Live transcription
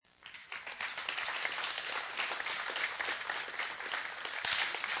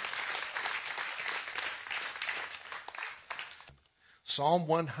Psalm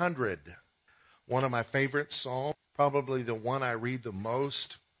 100, one of my favorite psalms, probably the one I read the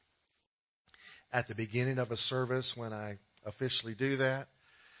most at the beginning of a service when I officially do that,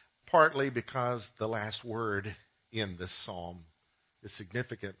 partly because the last word in this psalm is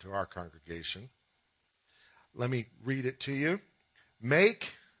significant to our congregation. Let me read it to you. Make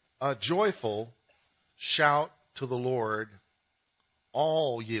a joyful shout to the Lord,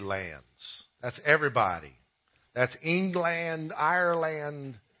 all ye lands. That's everybody. That's England,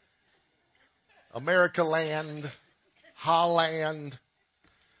 Ireland, America land, Holland.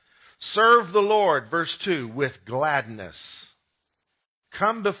 Serve the Lord, verse 2, with gladness.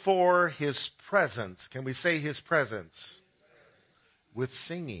 Come before His presence. Can we say His presence? With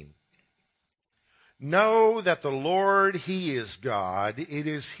singing. Know that the Lord, He is God. It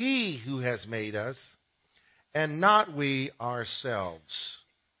is He who has made us, and not we ourselves.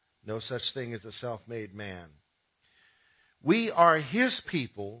 No such thing as a self-made man. We are His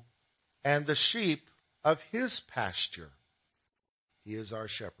people and the sheep of His pasture. He is our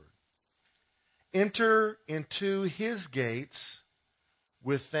shepherd. Enter into His gates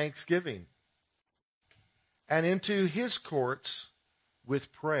with thanksgiving, and into His courts with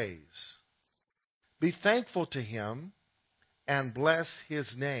praise. Be thankful to Him and bless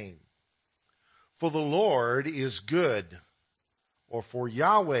His name. For the Lord is good, or for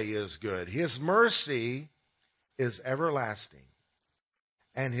Yahweh is good. His mercy is everlasting,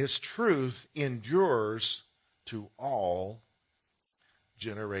 and His truth endures to all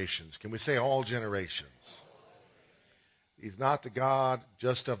generations. Can we say all generations? He's not the God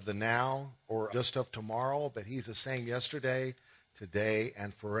just of the now or just of tomorrow, but He's the same yesterday, today,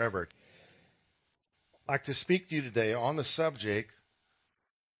 and forever. I'd like to speak to you today on the subject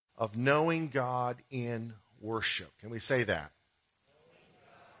of knowing God in worship. Can we say that?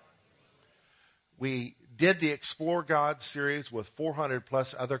 We did the Explore God series with 400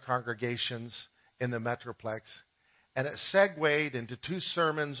 plus other congregations in the Metroplex, and it segued into 2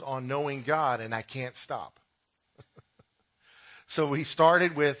 sermons on knowing God, and I can't stop. So we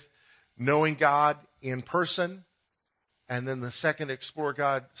started with knowing God in person, and then the second Explore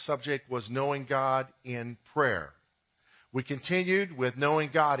God subject was knowing God in prayer. We continued with knowing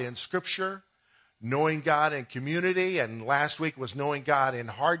God in Scripture, knowing God in community, and last week was knowing God in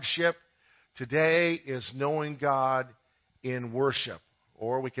hardship. Today is knowing God in worship,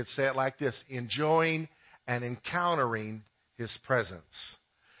 or we could say it like this, enjoying and encountering His presence.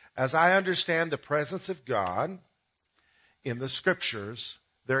 As I understand the presence of God in the Scriptures,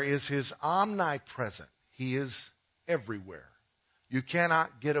 there is His omnipresent. He is everywhere. You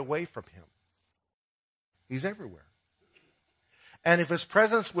cannot get away from Him. He's everywhere. And if His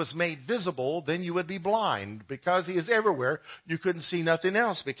presence was made visible, then you would be blind. Because He is everywhere, you couldn't see nothing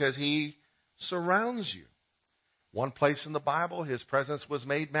else because He surrounds you. One place in the Bible, His presence was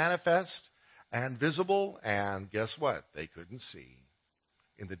made manifest and visible, and guess what? They couldn't see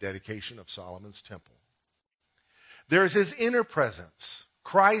in the dedication of Solomon's temple. There is His inner presence,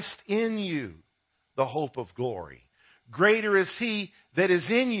 Christ in you, the hope of glory. Greater is He that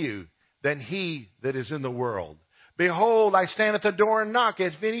is in you than he that is in the world. Behold, I stand at the door and knock.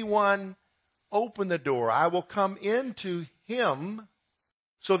 If anyone open the door, I will come into him.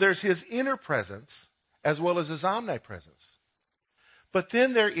 So there's His inner presence as well as His omnipresence. But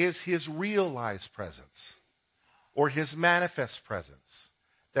then there is His realized presence, or His manifest presence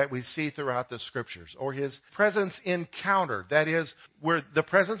that we see throughout the Scriptures, or His presence encountered. That is, where the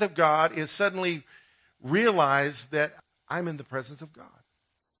presence of God is suddenly realized that I'm in the presence of God.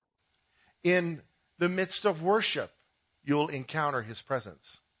 In the midst of worship, you'll encounter His presence.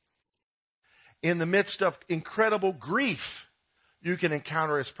 In the midst of incredible grief, you can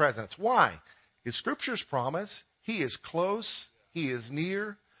encounter His presence. Why? His Scriptures promise He is close, He is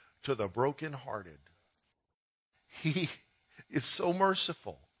near to the brokenhearted. He is so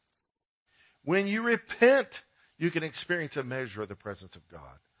merciful. When you repent, you can experience a measure of the presence of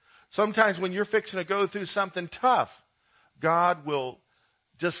God. Sometimes when you're fixing to go through something tough, God will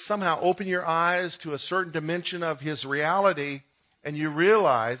just somehow open your eyes to a certain dimension of His reality, and you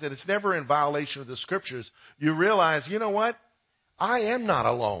realize that it's never in violation of the Scriptures. You realize, you know what? I am not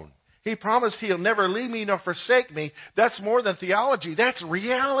alone. He promised He'll never leave me nor forsake me. That's more than theology. That's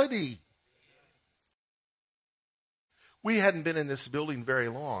reality. We hadn't been in this building very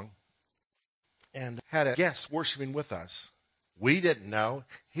long and had a guest worshiping with us. We didn't know.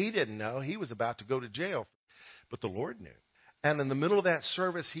 He didn't know. He was about to go to jail. But the Lord knew. And in the middle of that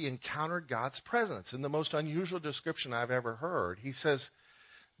service, he encountered God's presence in the most unusual description I've ever heard. He says,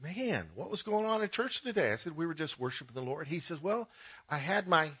 man, what was going on in church today? I said, we were just worshiping the Lord. He says, well, I had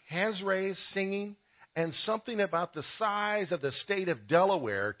my hands raised singing, and something about the size of the state of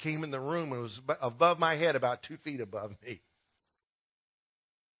Delaware came in the room and was above my head, about 2 feet above me.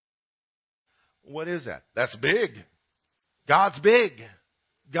 What is that? That's big. God's big.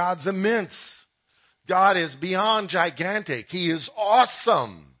 God's immense. God is beyond gigantic. He is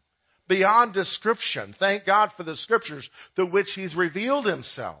awesome, beyond description. Thank God for the scriptures through which He's revealed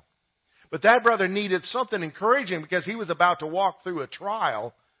Himself. But that brother needed something encouraging because he was about to walk through a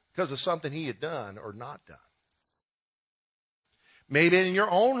trial because of something he had done or not done. Maybe in your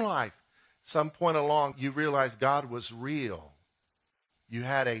own life, some point along, you realized God was real. You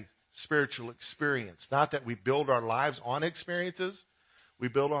had a spiritual experience. Not that we build our lives on experiences. We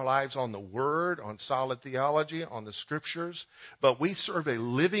build our lives on the Word, on solid theology, on the Scriptures. But we serve a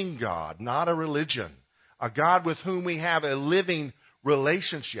living God, not a religion. A God with whom we have a living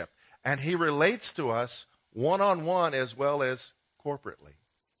relationship. And He relates to us one-on-one as well as corporately.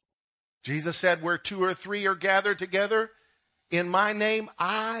 Jesus said, where 2 or 3 are gathered together in my name,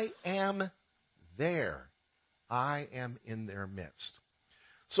 I am there. I am in their midst.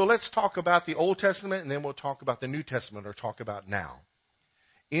 So let's talk about the Old Testament, and then we'll talk about the New Testament, or talk about now.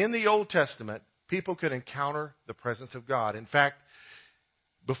 In the Old Testament, people could encounter the presence of God. In fact,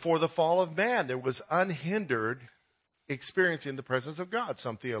 before the fall of man, there was unhindered experiencing the presence of God,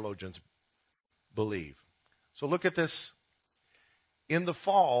 some theologians believe. So look at this. In the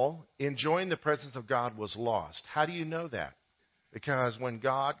fall, enjoying the presence of God was lost. How do you know that? Because when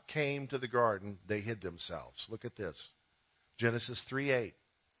God came to the garden, they hid themselves. Look at this. Genesis 3:8.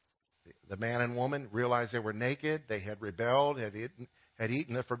 The man and woman realized they were naked. They had rebelled, had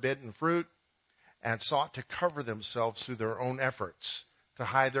eaten the forbidden fruit, and sought to cover themselves through their own efforts to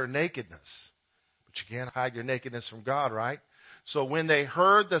hide their nakedness. But you can't hide your nakedness from God, right? So when they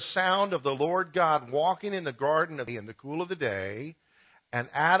heard the sound of the Lord God walking in the garden in the cool of the day, and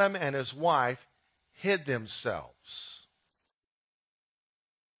Adam and his wife hid themselves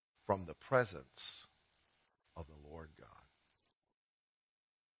from the presence of the Lord God.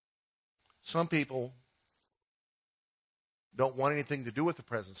 Some people don't want anything to do with the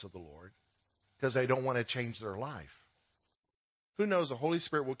presence of the Lord because they don't want to change their life. Who knows? The Holy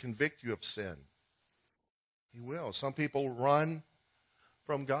Spirit will convict you of sin. He will. Some people run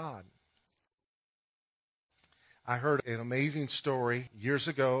from God. I heard an amazing story years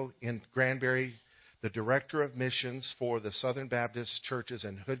ago in Granbury. The director of missions for the Southern Baptist churches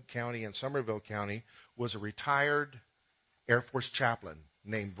in Hood County and Somerville County was a retired Air Force chaplain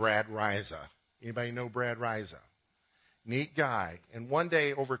named Brad Riza. Anybody know Brad Riza? Neat guy. And one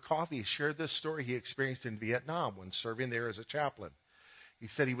day over coffee, he shared this story he experienced in Vietnam when serving there as a chaplain. He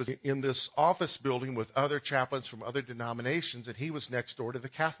said he was in this office building with other chaplains from other denominations, and he was next door to the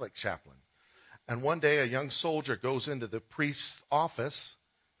Catholic chaplain. And one day a young soldier goes into the priest's office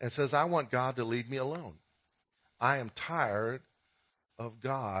and says, I want God to leave me alone. I am tired of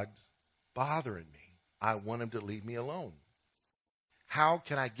God bothering me. I want Him to leave me alone. How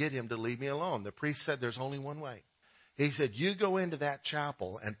can I get Him to leave me alone? The priest said, there's only one way. He said, you go into that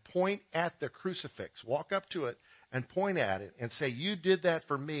chapel and point at the crucifix. Walk up to it and point at it and say, you did that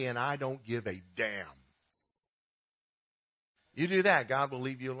for me and I don't give a damn. You do that, God will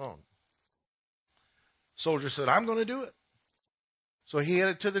leave you alone. Soldier said, I'm going to do it. So he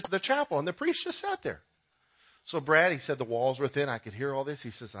headed to the chapel, and the priest just sat there. So Brad, he said, the walls were thin. I could hear all this.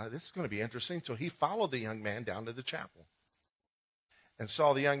 He says, this is going to be interesting. So he followed the young man down to the chapel and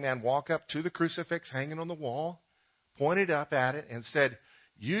saw the young man walk up to the crucifix hanging on the wall, pointed up at it, and said,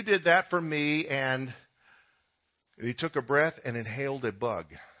 you did that for me. And he took a breath and inhaled a bug.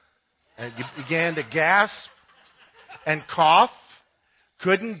 And he began to gasp and cough,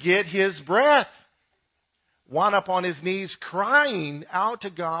 couldn't get his breath. Wound up on his knees crying out to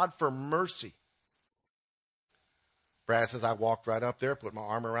God for mercy. Brad says, I walked right up there, put my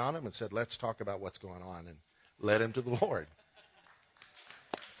arm around him and said, let's talk about what's going on, and led him to the Lord.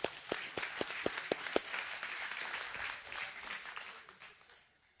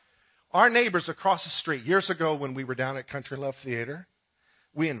 Our neighbors across the street, years ago when we were down at Country Love Theater,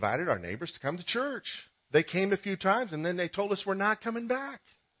 we invited our neighbors to come to church. They came a few times, and then they told us we're not coming back.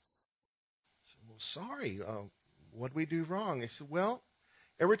 Sorry, what did we do wrong? They said, well,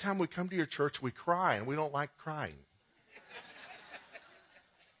 every time we come to your church, we cry, and we don't like crying.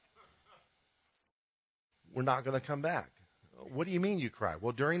 We're not going to come back. What do you mean you cry?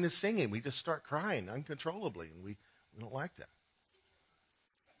 Well, during the singing, we just start crying uncontrollably, and we don't like that.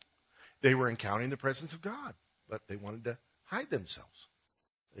 They were encountering the presence of God, but they wanted to hide themselves.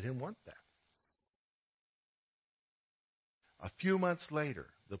 They didn't want that. A few months later,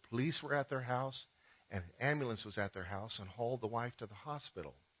 the police were at their house, and an ambulance was at their house and hauled the wife to the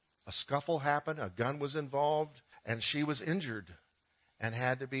hospital. A scuffle happened, a gun was involved, and she was injured and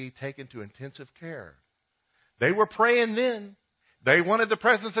had to be taken to intensive care. They were praying then. They wanted the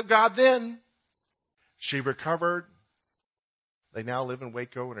presence of God then. She recovered. They now live in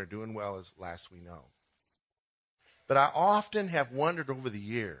Waco and are doing well, as last we know. But I often have wondered over the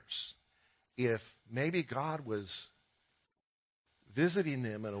years if maybe God was visiting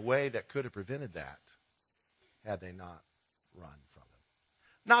them in a way that could have prevented that had they not run from Him.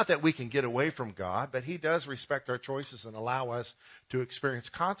 Not that we can get away from God, but He does respect our choices and allow us to experience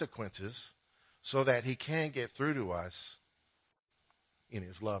consequences so that He can get through to us in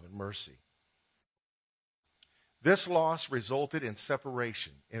His love and mercy. This loss resulted in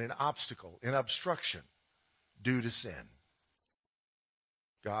separation, in an obstacle, in obstruction due to sin.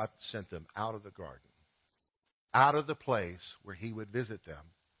 God sent them out of the garden, out of the place where He would visit them.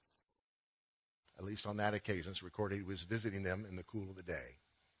 At least on that occasion, it's recorded He was visiting them in the cool of the day.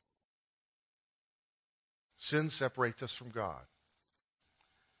 Sin separates us from God.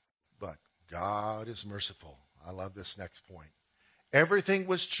 But God is merciful. I love this next point. Everything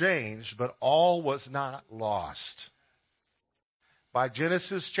was changed, but all was not lost. By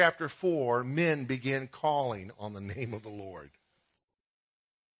Genesis chapter 4, men began calling on the name of the Lord.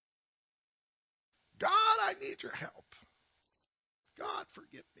 God, I need your help. God,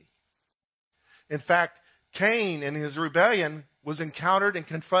 forgive me. In fact, Cain in his rebellion was encountered and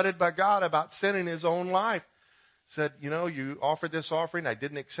confronted by God about sin in his own life. Said, you offered this offering, I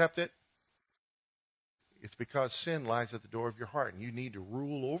didn't accept it. It's because sin lies at the door of your heart, and you need to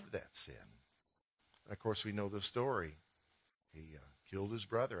rule over that sin. And of course, we know the story. He killed his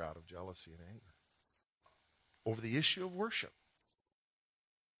brother out of jealousy and anger over the issue of worship.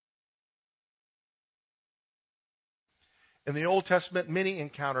 In the Old Testament, many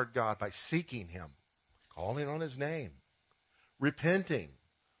encountered God by seeking Him, calling on His name, repenting,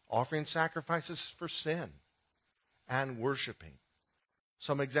 offering sacrifices for sin, and worshiping.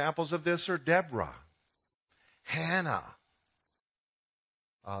 Some examples of this are Deborah, Hannah.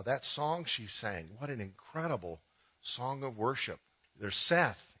 That song she sang, what an incredible song of worship. There's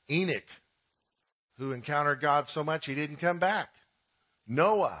Seth, Enoch, who encountered God so much he didn't come back.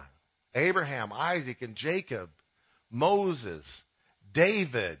 Noah, Abraham, Isaac, and Jacob, Moses,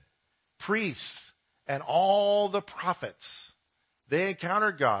 David, priests, and all the prophets. They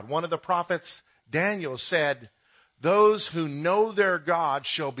encountered God. One of the prophets, Daniel, said, "Those who know their God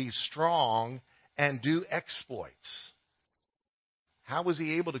shall be strong and do exploits." How was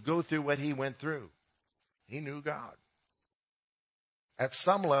he able to go through what he went through? He knew God. At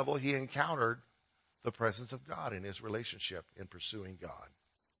some level, he encountered the presence of God in his relationship in pursuing God.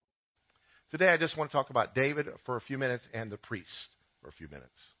 Today, I just want to talk about David for a few minutes and the priests for a few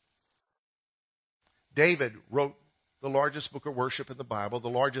minutes. David wrote the largest book of worship in the Bible, the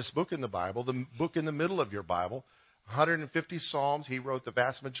largest book in the Bible, the book in the middle of your Bible, 150 Psalms. He wrote the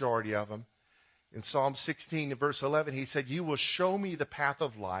vast majority of them. In Psalm 16, verse 11, he said, "You will show me the path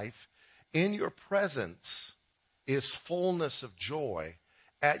of life. In your presence is fullness of joy.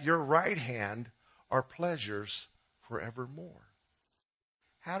 At your right hand are pleasures forevermore."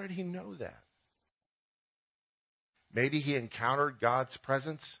 How did he know that? Maybe he encountered God's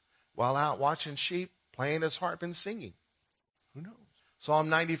presence while out watching sheep, playing his harp and singing. Who knows? Psalm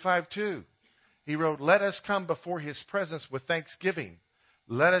 95:2. He wrote, "Let us come before His presence with thanksgiving.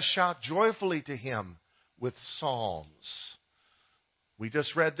 Let us shout joyfully to Him with psalms." We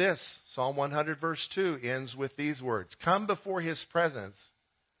just read this. Psalm 100 verse 2 ends with these words, "Come before His presence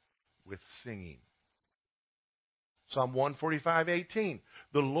with singing." Psalm 145:18.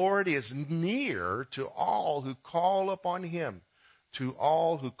 "The Lord is near to all who call upon Him, to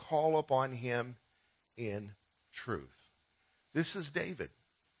all who call upon Him in truth." This is David.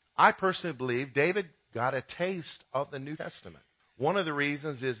 I personally believe David got a taste of the New Testament. One of the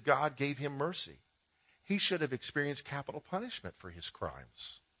reasons is God gave him mercy. He should have experienced capital punishment for his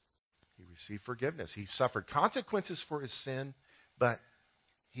crimes. He received forgiveness. He suffered consequences for his sin, but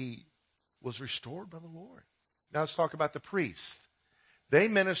he was restored by the Lord. Now let's talk about the priests. They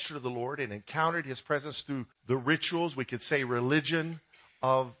ministered to the Lord and encountered His presence through the rituals, we could say religion,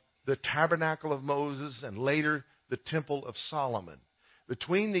 of the tabernacle of Moses and later the temple of Solomon.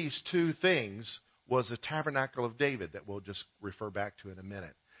 Between these two things was the tabernacle of David that we'll just refer back to in a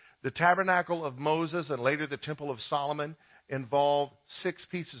minute. The tabernacle of Moses and later the temple of Solomon involved 6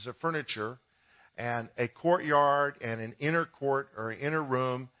 pieces of furniture and a courtyard and an inner court or inner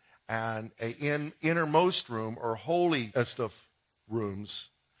room and an innermost room or holiest of rooms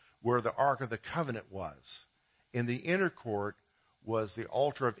where the Ark of the Covenant was. In the inner court was the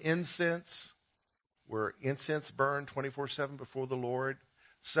altar of incense where incense burned 24/7 before the Lord.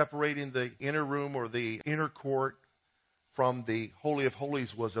 separating the inner room or the inner court from the Holy of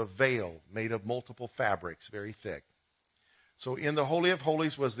Holies was a veil made of multiple fabrics, very thick. So in the Holy of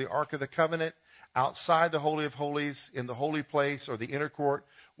Holies was the Ark of the Covenant. Outside the Holy of Holies, in the holy place or the inner court,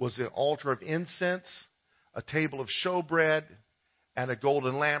 was the altar of incense, a table of showbread, and a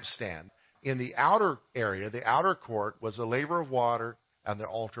golden lampstand. In the outer area, the outer court, was a laver of water and the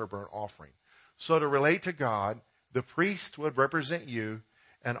altar of burnt offering. So to relate to God, the priest would represent you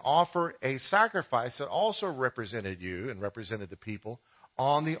and offer a sacrifice that also represented you and represented the people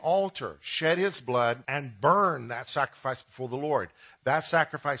on the altar, shed his blood, and burn that sacrifice before the Lord. That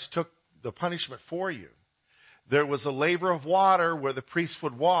sacrifice took the punishment for you. There was a laver of water where the priest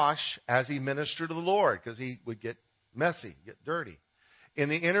would wash as he ministered to the Lord, because he would get messy, get dirty. In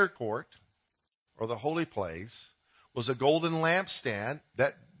the inner court, or the holy place, was a golden lampstand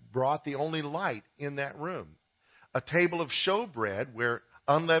that brought the only light in that room. A table of showbread where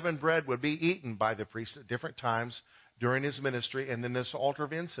unleavened bread would be eaten by the priest at different times during his ministry, and then this altar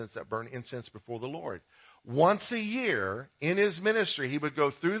of incense that burned incense before the Lord. Once a year in his ministry, he would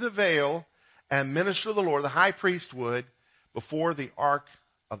go through the veil and minister to the Lord, the high priest would, before the Ark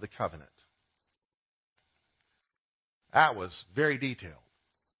of the Covenant. That was very detailed.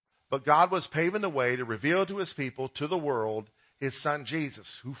 But God was paving the way to reveal to his people, to the world, his son Jesus,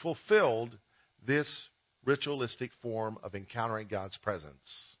 who fulfilled this ritualistic form of encountering God's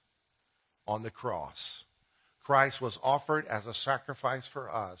presence on the cross. Christ was offered as a sacrifice for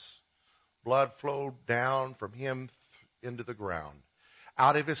us. Blood flowed down from him into the ground.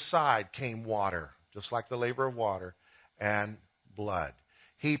 Out of his side came water, just like the laver of water, and blood.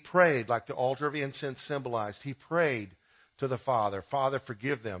 He prayed like the altar of incense symbolized. He prayed to the Father, Father,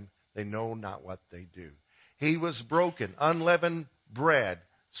 forgive them. They know not what they do. He was broken, unleavened bread,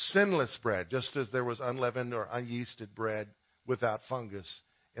 sinless bread, just as there was unleavened or unyeasted bread without fungus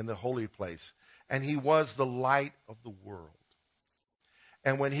in the holy place. And he was the light of the world.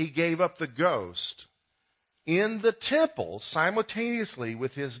 And when he gave up the ghost in the temple, simultaneously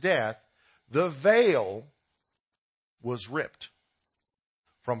with his death, the veil was ripped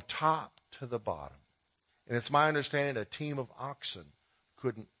from top to the bottom. And it's my understanding a team of oxen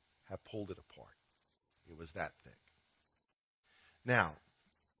couldn't have pulled it apart. It was that thick. Now,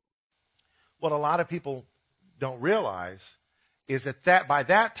 what a lot of people don't realize is that by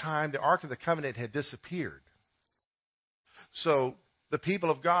that time, the Ark of the Covenant had disappeared. So the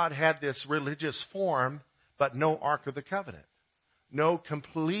people of God had this religious form, but no Ark of the Covenant. No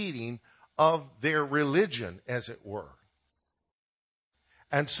completing of their religion, as it were.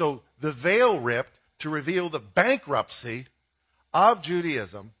 And so the veil ripped to reveal the bankruptcy of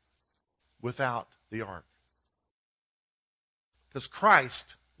Judaism without the Ark. Because Christ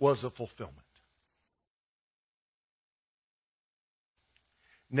was a fulfillment.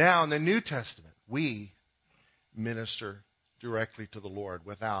 Now in the New Testament, we minister directly to the Lord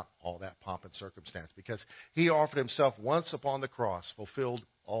without all that pomp and circumstance, because he offered himself once upon the cross, fulfilled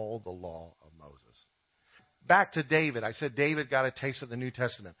all the law of Moses. Back to David. I said David got a taste of the New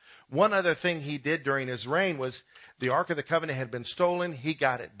Testament. One other thing he did during his reign was the Ark of the Covenant had been stolen. He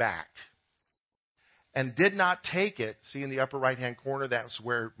got it back and did not take it. See in the upper right-hand corner, that's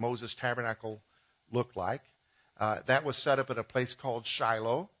where Moses' tabernacle looked like. That was set up at a place called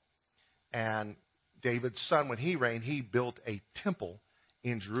Shiloh. And David's son, when he reigned, he built a temple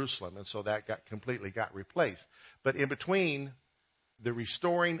in Jerusalem. And so that completely got replaced. But in between the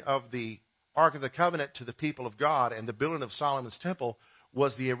restoring of the Ark of the Covenant to the people of God and the building of Solomon's temple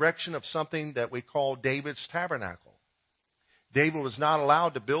was the erection of something that we call David's tabernacle. David was not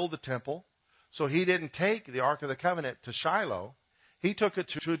allowed to build the temple, so he didn't take the Ark of the Covenant to Shiloh. He took it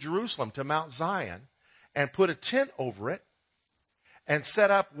to Jerusalem, to Mount Zion, and put a tent over it and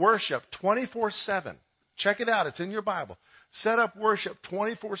set up worship 24/7. Check it out. It's in your Bible. Set up worship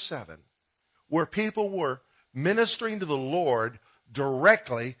 24/7 where people were ministering to the Lord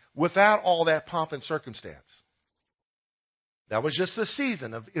directly without all that pomp and circumstance. That was just the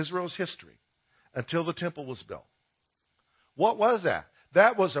season of Israel's history until the temple was built. What was that?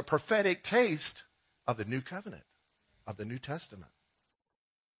 That was a prophetic taste of the New Covenant, of the New Testament.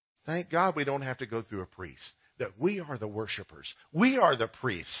 Thank God we don't have to go through a priest, that we are the worshipers. We are the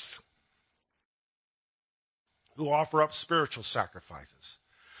priests who offer up spiritual sacrifices.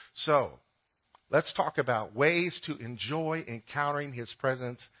 So, let's talk about ways to enjoy encountering his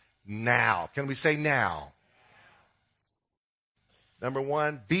presence now. Can we say now? Number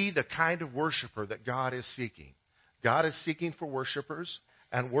one, be the kind of worshiper that God is seeking. God is seeking for worshipers,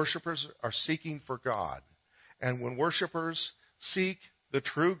 and worshipers are seeking for God. And when worshipers seek the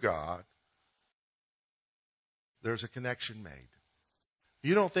true God, there's a connection made.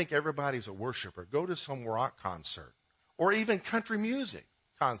 You don't think everybody's a worshiper. Go to some rock concert or even country music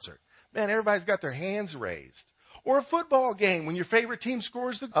concert. Man, everybody's got their hands raised. Or a football game when your favorite team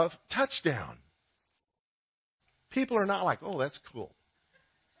scores a touchdown. People are not like, oh, that's cool.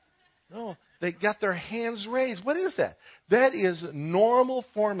 No, they got their hands raised. What is that? That is a normal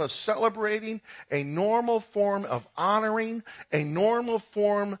form of celebrating, a normal form of honoring, a normal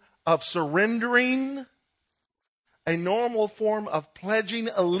form of surrendering, a normal form of pledging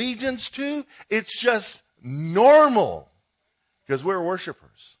allegiance to. It's just normal because we're worshipers.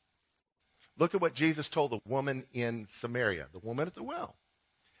 Look at what Jesus told the woman in Samaria, the woman at the well.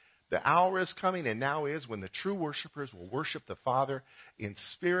 The hour is coming and now is when the true worshipers will worship the Father in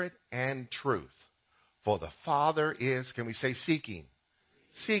spirit and truth. For the Father is, can we say seeking?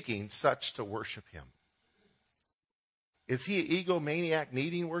 Seeking such to worship Him. Is He an egomaniac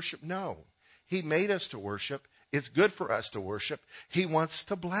needing worship? No. He made us to worship. It's good for us to worship. He wants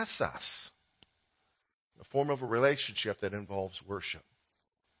to bless us. A form of a relationship that involves worship.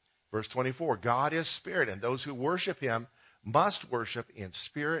 Verse 24, God is spirit, and those who worship Him must worship in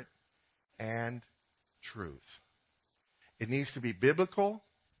spirit and truth. It needs to be biblical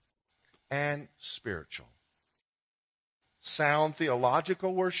and spiritual. Sound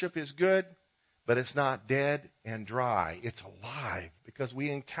theological worship is good, but it's not dead and dry. It's alive because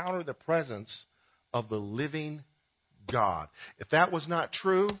we encounter the presence of the living God. If that was not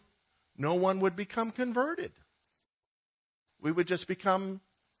true, no one would become converted. We would just become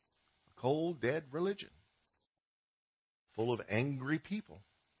a cold, dead religion full of angry people.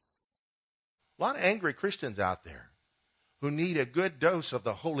 A lot of angry Christians out there who need a good dose of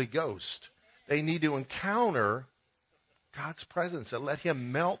the Holy Ghost. They need to encounter God's presence and let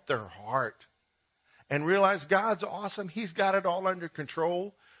Him melt their heart and realize God's awesome. He's got it all under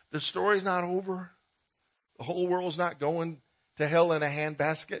control. The story's not over. The whole world's not going to hell in a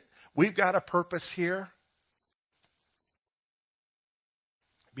handbasket. We've got a purpose here.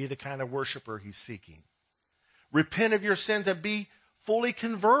 Be the kind of worshiper He's seeking. Repent of your sins and be fully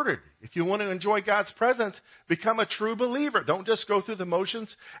converted. If you want to enjoy God's presence, become a true believer. Don't just go through the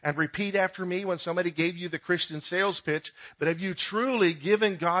motions and repeat after me when somebody gave you the Christian sales pitch, but have you truly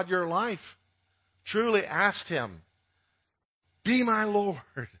given God your life? Truly asked Him, be my Lord.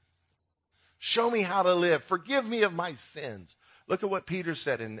 Show me how to live. Forgive me of my sins. Look at what Peter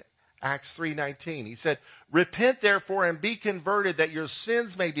said in Acts 3:19. He said, repent therefore and be converted that your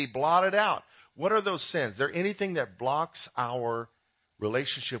sins may be blotted out. What are those sins? They're anything that blocks our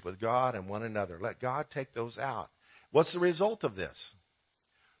relationship with God and one another. Let God take those out. What's the result of this?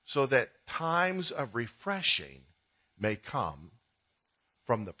 So that times of refreshing may come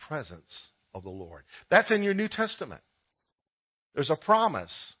from the presence of the Lord. That's in your New Testament. There's a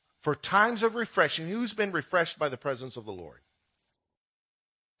promise for times of refreshing. Who's been refreshed by the presence of the Lord?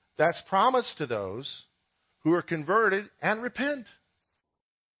 That's promised to those who are converted and repent.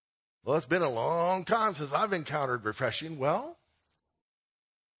 Well, it's been a long time since I've encountered refreshing. Well,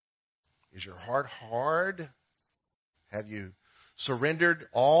 is your heart hard? Have you surrendered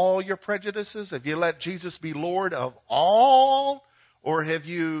all your prejudices? Have you let Jesus be Lord of all? Or have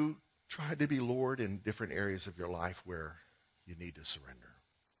you tried to be Lord in different areas of your life where you need to surrender?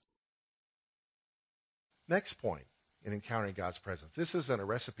 Next point in encountering God's presence. This isn't a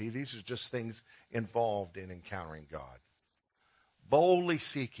recipe. These are just things involved in encountering God. Boldly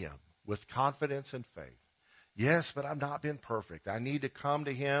seek Him with confidence and faith. Yes, but I've not been perfect. I need to come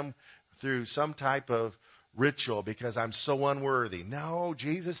to Him through some type of ritual because I'm so unworthy. No,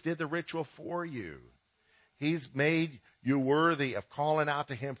 Jesus did the ritual for you. He's made you worthy of calling out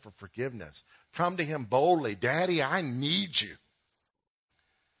to Him for forgiveness. Come to Him boldly. Daddy, I need you.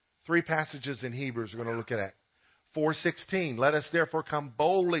 3 passages in Hebrews we're going to look at. 4:16, let us therefore come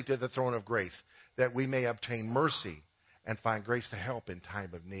boldly to the throne of grace that we may obtain mercy and find grace to help in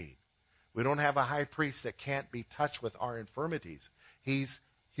time of need. We don't have a high priest that can't be touched with our infirmities. He's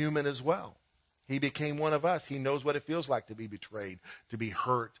human as well. He became one of us. He knows what it feels like to be betrayed, to be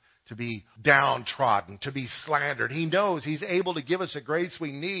hurt, to be downtrodden, to be slandered. He knows He's able to give us the grace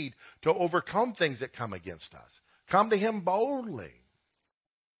we need to overcome things that come against us. Come to Him boldly.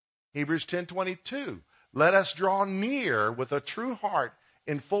 Hebrews 10:22, let us draw near with a true heart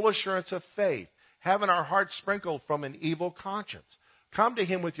in full assurance of faith, having our hearts sprinkled from an evil conscience. Come to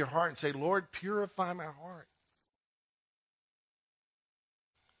Him with your heart and say, Lord, purify my heart.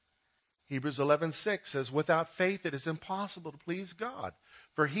 Hebrews 11:6 says, without faith it is impossible to please God.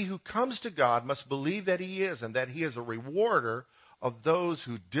 For he who comes to God must believe that He is, and that He is a rewarder of those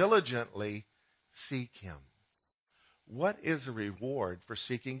who diligently seek Him. What is a reward for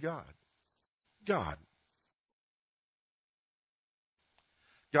seeking God? God.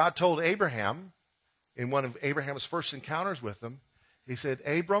 God told Abraham in one of Abraham's first encounters with him, he said,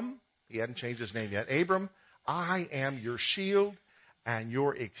 Abram, he hadn't changed his name yet, Abram, I am your shield and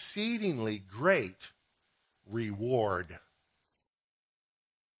your exceedingly great reward.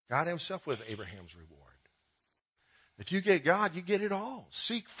 God himself with Abraham's reward. If you get God, you get it all.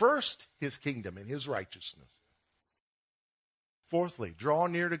 Seek first his kingdom and his righteousness. Fourthly, draw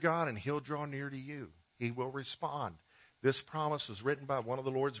near to God and he'll draw near to you. He will respond. This promise was written by one of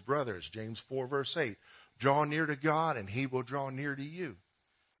the Lord's brothers, James 4, verse 8. Draw near to God and he will draw near to you.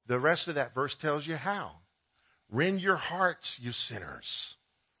 The rest of that verse tells you how. Rend your hearts, you sinners.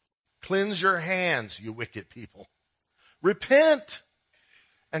 Cleanse your hands, you wicked people. Repent,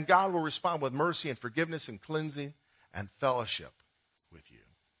 and God will respond with mercy and forgiveness and cleansing and fellowship with you.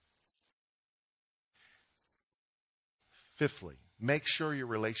 Fifthly, make sure your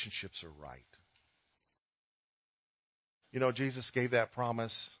relationships are right. You know, Jesus gave that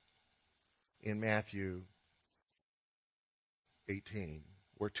promise in Matthew 18,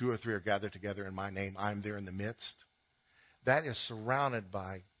 where 2 or 3 are gathered together in my name, I'm there in the midst. That is surrounded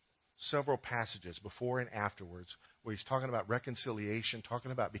by several passages before and afterwards where he's talking about reconciliation,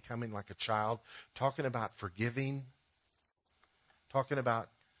 talking about becoming like a child, talking about forgiving, talking about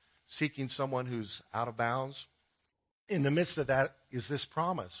seeking someone who's out of bounds. In the midst of that is this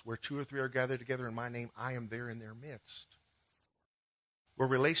promise, where 2 or 3 are gathered together in my name, I am there in their midst. Where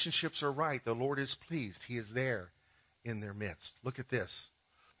relationships are right, the Lord is pleased. He is there in their midst. Look at this.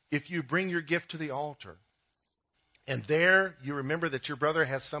 If you bring your gift to the altar, and there you remember that your brother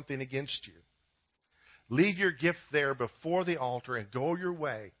has something against you, leave your gift there before the altar and go your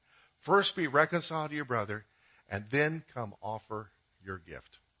way. First be reconciled to your brother, and then come offer your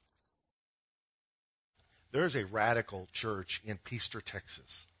gift. There's a radical church in Peaster,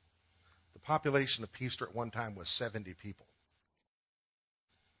 Texas. The population of Peaster at one time was 70 people.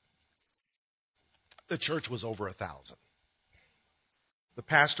 The church was over 1,000. The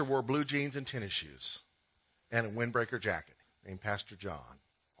pastor wore blue jeans and tennis shoes and a windbreaker jacket, named Pastor John.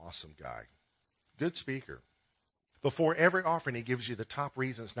 Awesome guy. Good speaker. Before every offering, he gives you the top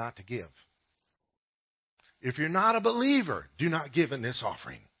reasons not to give. If you're not a believer, do not give in this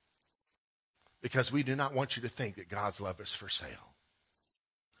offering, because we do not want you to think that God's love is for sale.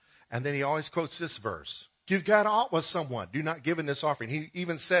 And then he always quotes this verse. Give God aught with someone. Do not give in this offering. He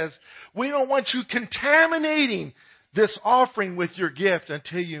even says, we don't want you contaminating this offering with your gift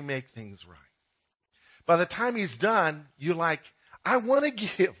until you make things right. By the time he's done, you're like, I want to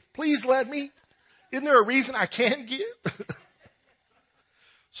give. Please let me. Isn't there a reason I can't give?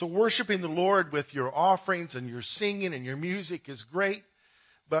 So worshiping the Lord with your offerings and your singing and your music is great,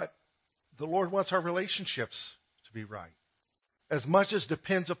 but the Lord wants our relationships to be right. As much as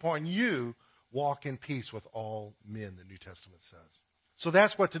depends upon you, walk in peace with all men, the New Testament says. So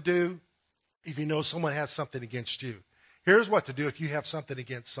that's what to do if you know someone has something against you. Here's what to do if you have something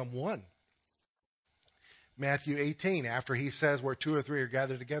against someone. Matthew 18, after he says where 2 or 3 are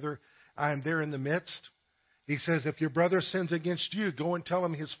gathered together, I am there in the midst. He says, if your brother sins against you, go and tell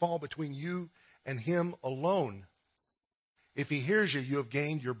him his fault between you and him alone. If he hears you, you have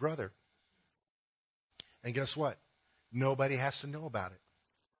gained your brother. And guess what? Nobody has to know about it.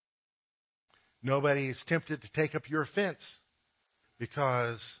 Nobody is tempted to take up your offense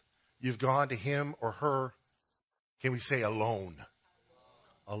because you've gone to him or her, can we say alone?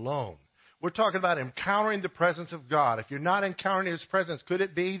 Alone. We're talking about encountering the presence of God. If you're not encountering his presence, could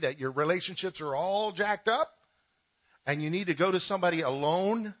it be that your relationships are all jacked up and you need to go to somebody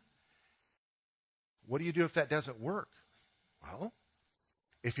alone? What do you do if that doesn't work? Well,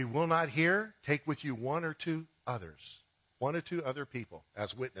 if you will not hear, take with you 1 or 2 others, 1 or 2 other people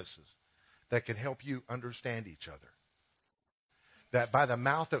as witnesses that can help you understand each other. That by the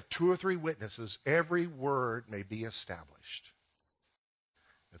mouth of 2 or 3 witnesses, every word may be established.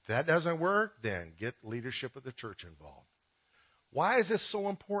 If that doesn't work, then get leadership of the church involved. Why is this so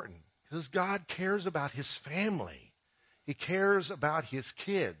important? Because God cares about his family. He cares about his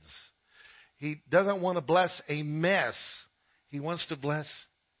kids. He doesn't want to bless a mess. He wants to bless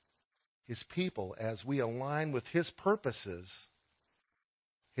his people. As we align with his purposes,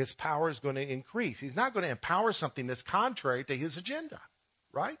 his power is going to increase. He's not going to empower something that's contrary to his agenda,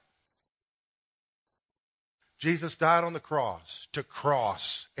 right? Jesus died on the cross to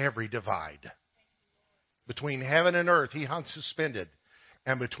cross every divide. Between heaven and earth, he hung suspended.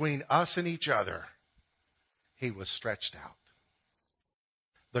 And between us and each other, he was stretched out.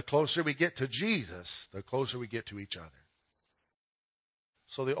 The closer we get to Jesus, the closer we get to each other.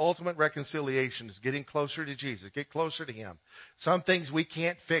 So the ultimate reconciliation is getting closer to Jesus. Get closer to him. Some things we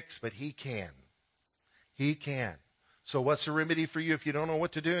can't fix, but he can. He can. So what's the remedy for you if you don't know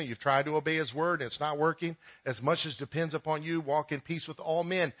what to do and you've tried to obey His word and it's not working? As much as depends upon you, walk in peace with all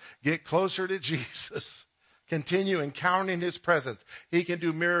men. Get closer to Jesus. Continue encountering His presence. He can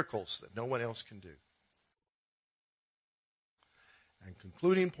do miracles that no one else can do. And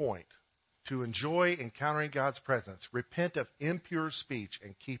concluding point, to enjoy encountering God's presence, repent of impure speech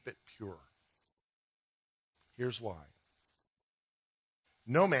and keep it pure. Here's why.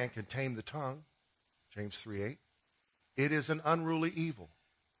 No man can tame the tongue, James 3:8. It is an unruly evil,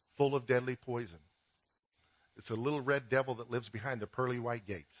 full of deadly poison. It's a little red devil that lives behind the pearly white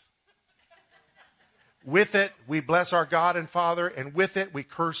gates. With it, we bless our God and Father, and with it, we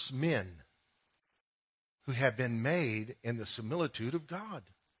curse men who have been made in the similitude of God.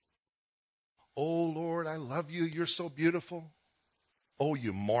 Oh, Lord, I love you. You're so beautiful. Oh,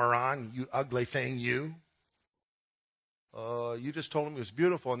 you moron, you ugly thing, you. You just told him he was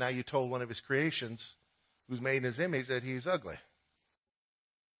beautiful, and now you told one of his creations, who's made in His image, that he's ugly.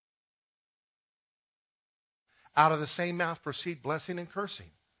 Out of the same mouth proceed blessing and cursing.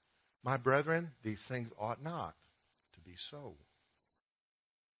 My brethren, these things ought not to be so.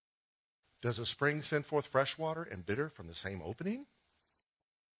 Does a spring send forth fresh water and bitter from the same opening?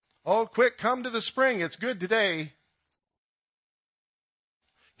 Oh, quick, come to the spring. It's good today.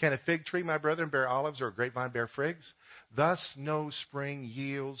 Can a fig tree, my brethren, bear olives, or a grapevine bear figs? Thus no spring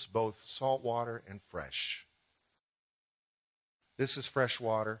yields both salt water and fresh. This is fresh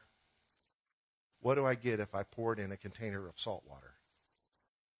water. What do I get if I pour it in a container of salt water?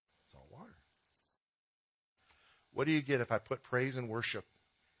 Salt water. What do you get if I put praise and worship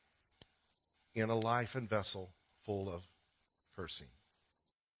in a life and vessel full of cursing?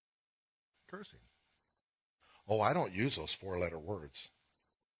 Cursing. Oh, I don't use those 4-letter words.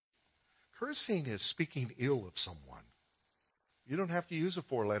 Cursing is speaking ill of someone. You don't have to use a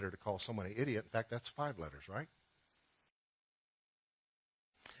 4-letter to call someone an idiot. In fact, that's 5 letters, right?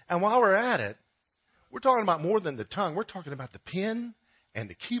 And while we're at it, we're talking about more than the tongue. We're talking about the pen and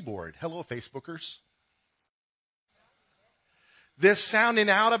the keyboard. Hello, Facebookers. This sounding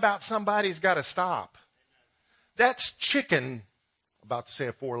out about somebody's got to stop. That's chicken. About to say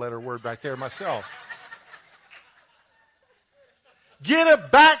a 4-letter word right there myself. Get a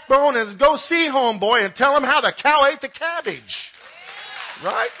backbone and go see homeboy and tell him how the cow ate the cabbage.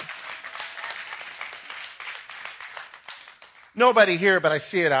 Right? Nobody here, but I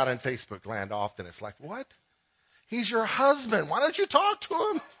see it out in Facebook land often. It's like, what? He's your husband. Why don't you talk to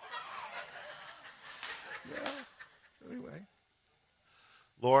him? Yeah. Anyway.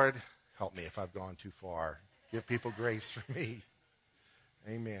 Lord, help me if I've gone too far. Give people grace for me.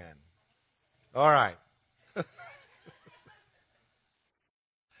 Amen. All right.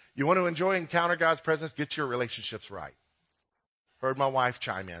 You want to enjoy and encounter God's presence? Get your relationships right. Heard my wife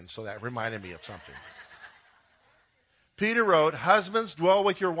chime in, so that reminded me of something. Peter wrote, husbands, dwell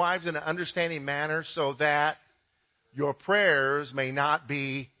with your wives in an understanding manner so that your prayers may not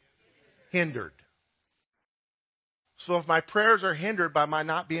be hindered. So if my prayers are hindered by my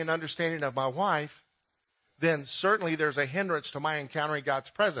not being understanding of my wife, then certainly there's a hindrance to my encountering God's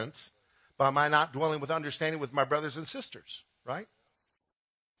presence by my not dwelling with understanding with my brothers and sisters, right?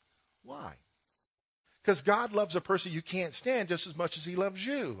 Why? Because God loves a person you can't stand just as much as He loves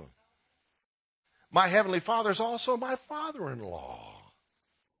you. My Heavenly Father is also my father-in-law.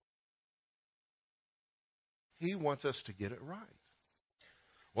 He wants us to get it right.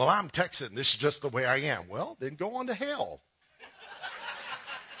 Well, I'm Texan. This is just the way I am. Well, then go on to hell.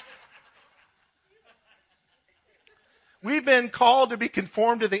 We've been called to be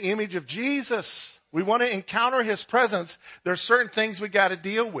conformed to the image of Jesus. We want to encounter His presence. There's certain things we got to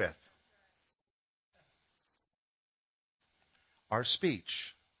deal with. Our speech.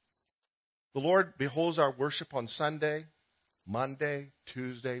 The Lord beholds our worship on Sunday, Monday,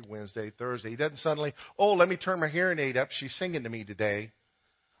 Tuesday, Wednesday, Thursday. He doesn't suddenly, oh, let me turn my hearing aid up. She's singing to me today.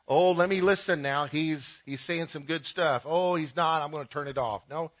 Oh, let me listen now. He's saying some good stuff. Oh, he's not. I'm going to turn it off.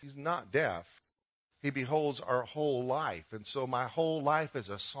 No, He's not deaf. He beholds our whole life. And so my whole life is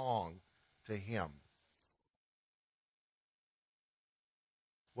a song to Him.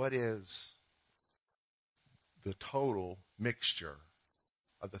 What is the total mixture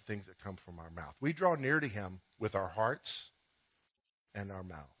of the things that come from our mouth? We draw near to Him with our hearts and our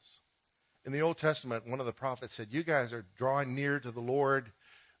mouths. In the Old Testament, one of the prophets said, you guys are drawing near to the Lord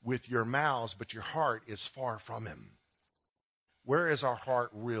with your mouths, but your heart is far from Him. Where is our heart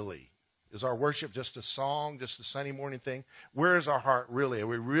really? Is our worship just a song, just a Sunday morning thing? Where is our heart really? Are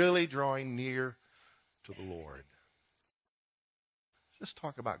we really drawing near to the Lord? Let's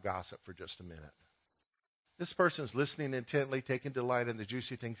talk about gossip for just a minute. This person's listening intently, taking delight in the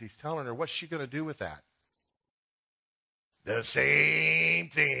juicy things he's telling her. What's she going to do with that? The same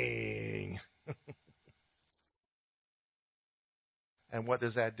thing. And what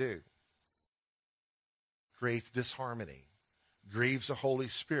does that do? Creates disharmony, grieves the Holy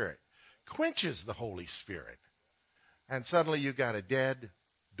Spirit, quenches the Holy Spirit. And suddenly you've got a dead,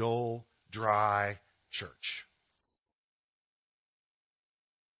 dull, dry church.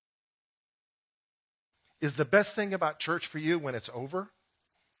 Is the best thing about church for you when it's over?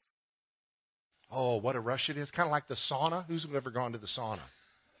 Oh, what a rush it is. Kind of like the sauna. Who's ever gone to the sauna?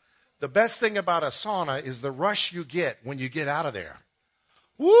 The best thing about a sauna is the rush you get when you get out of there.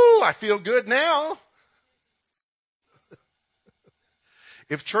 Woo, I feel good now.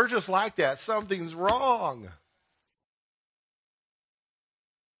 If church is like that, something's wrong.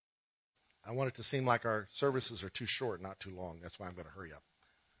 I want it to seem like our services are too short, not too long. That's why I'm going to hurry up.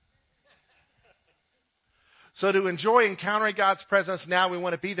 So to enjoy encountering God's presence now, we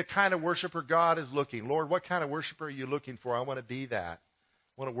want to be the kind of worshiper God is looking. Lord, what kind of worshiper are you looking for? I want to be that.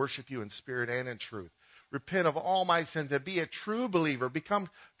 I want to worship you in spirit and in truth. Repent of all my sins and be a true believer. Become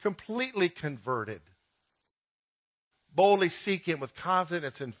completely converted. Boldly seek Him with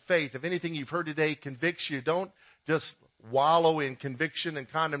confidence and faith. If anything you've heard today convicts you, don't just wallow in conviction and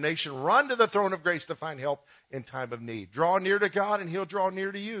condemnation. Run to the throne of grace to find help in time of need. Draw near to God and He'll draw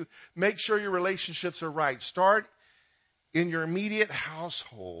near to you. Make sure your relationships are right. Start in your immediate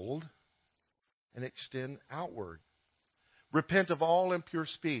household and extend outward. Repent of all impure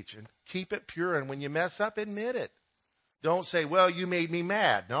speech and keep it pure. And when you mess up, admit it. Don't say, well, you made me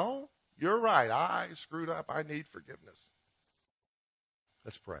mad. No, you're right. I screwed up. I need forgiveness.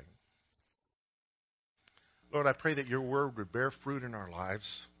 Let's pray. Lord, I pray that your word would bear fruit in our lives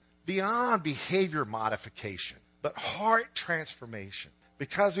beyond behavior modification, but heart transformation.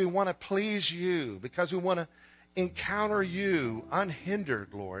 Because we want to please you, because we want to encounter you unhindered,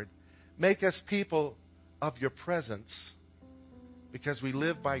 Lord. Make us people of your presence because we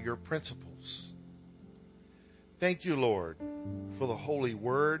live by your principles. Thank you, Lord, for the Holy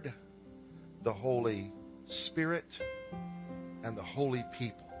Word, the Holy Spirit, and the holy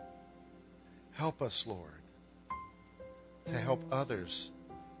people. Help us, Lord, to help others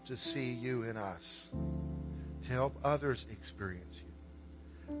to see you in us, to help others experience you.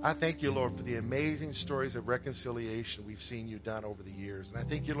 I thank you, Lord, for the amazing stories of reconciliation we've seen you done over the years. And I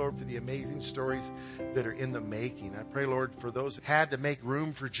thank you, Lord, for the amazing stories that are in the making. I pray, Lord, for those who had to make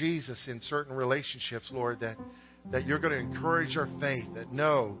room for Jesus in certain relationships, Lord, that you're going to encourage our faith, that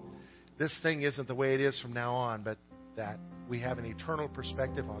no, this thing isn't the way it is from now on, but that we have an eternal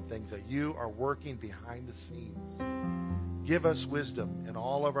perspective on things, that you are working behind the scenes. Give us wisdom in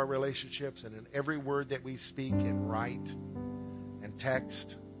all of our relationships and in every word that we speak and write and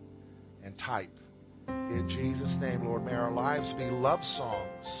text and type. In Jesus' name, Lord, may our lives be love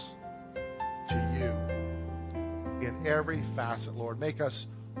songs to you in every facet, Lord. Make us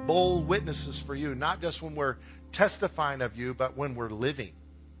bold witnesses for you, not just when we're testifying of you, but when we're living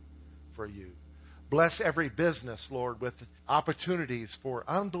for you. Bless every business, Lord, with opportunities for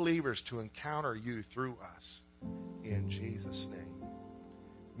unbelievers to encounter you through us. In Jesus' name.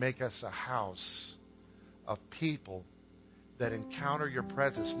 Make us a house of people that encounter your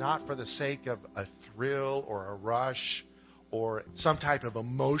presence, not for the sake of a thrill or a rush or some type of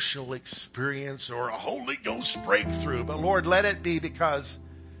emotional experience or a Holy Ghost breakthrough, but Lord, let it be because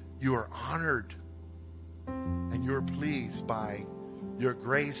you are honored and you're pleased by your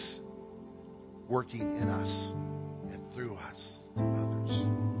grace working in us and through us to others.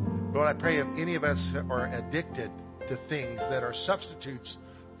 Lord, I pray if any of us are addicted to things that are substitutes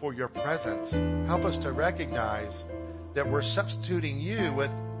for your presence, help us to recognize that we're substituting you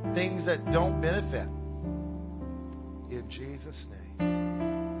with things that don't benefit. In Jesus'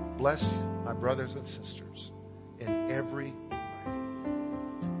 name, bless my brothers and sisters in every way.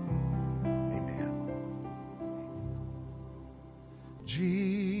 Amen.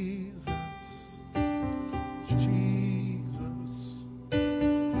 Jesus, Jesus,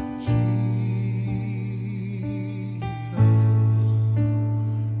 Jesus.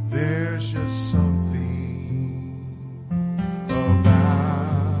 There's just something Jesus.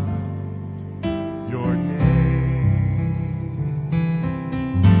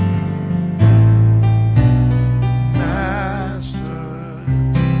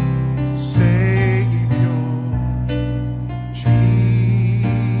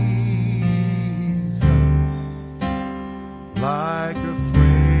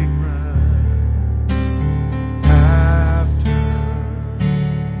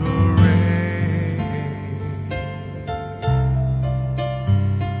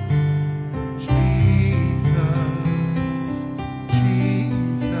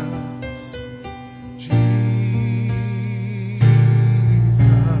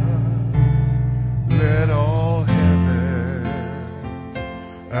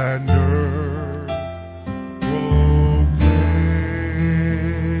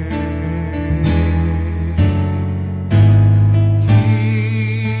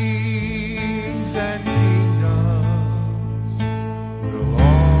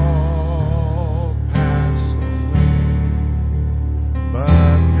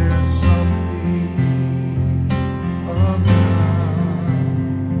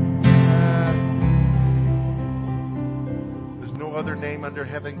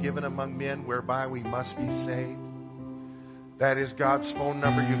 heaven given among men whereby we must be saved. That is God's phone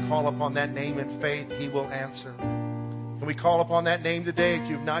number. You call upon that name in faith, He will answer. Can we call upon that name today? If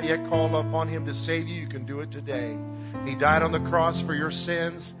you've not yet called upon Him to save you, you can do it today. He died on the cross for your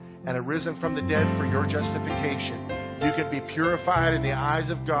sins and had risen from the dead for your justification. You can be purified in the eyes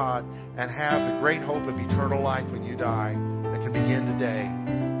of God and have the great hope of eternal life when you die that can begin today.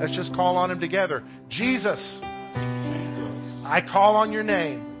 Let's just call on Him together. Jesus, I call on your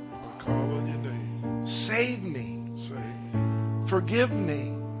name. I call on your name. Save me. Save me. Forgive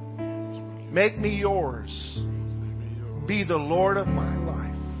me. Make me yours. Be the Lord of my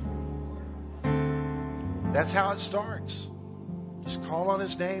life. That's how it starts. Just call on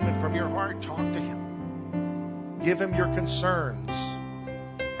His name and from your heart talk to Him. Give Him your concerns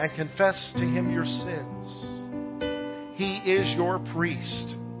and confess to Him your sins. He is your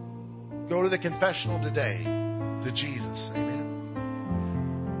priest. Go to the confessional today to Jesus. Amen.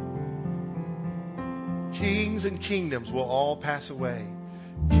 Kings and kingdoms will all pass away.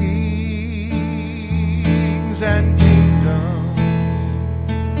 Kings and kingdoms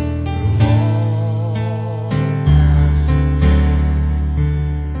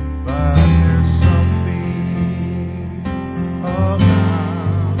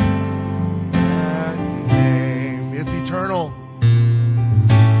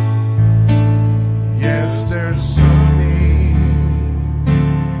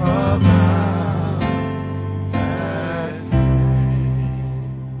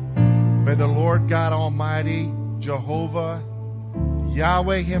God Almighty, Jehovah,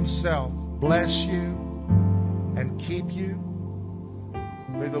 Yahweh Himself, bless you and keep you.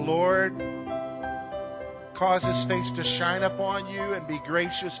 May the Lord cause His face to shine upon you and be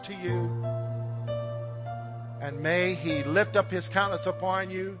gracious to you. And may He lift up His countenance upon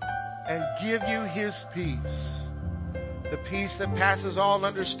you and give you His peace. The peace that passes all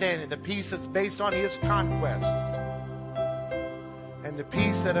understanding, the peace that's based on His conquests. And the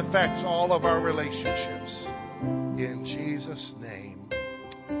peace that affects all of our relationships. In Jesus' name.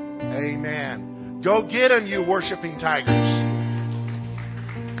 Amen. Go get them, you worshiping tigers.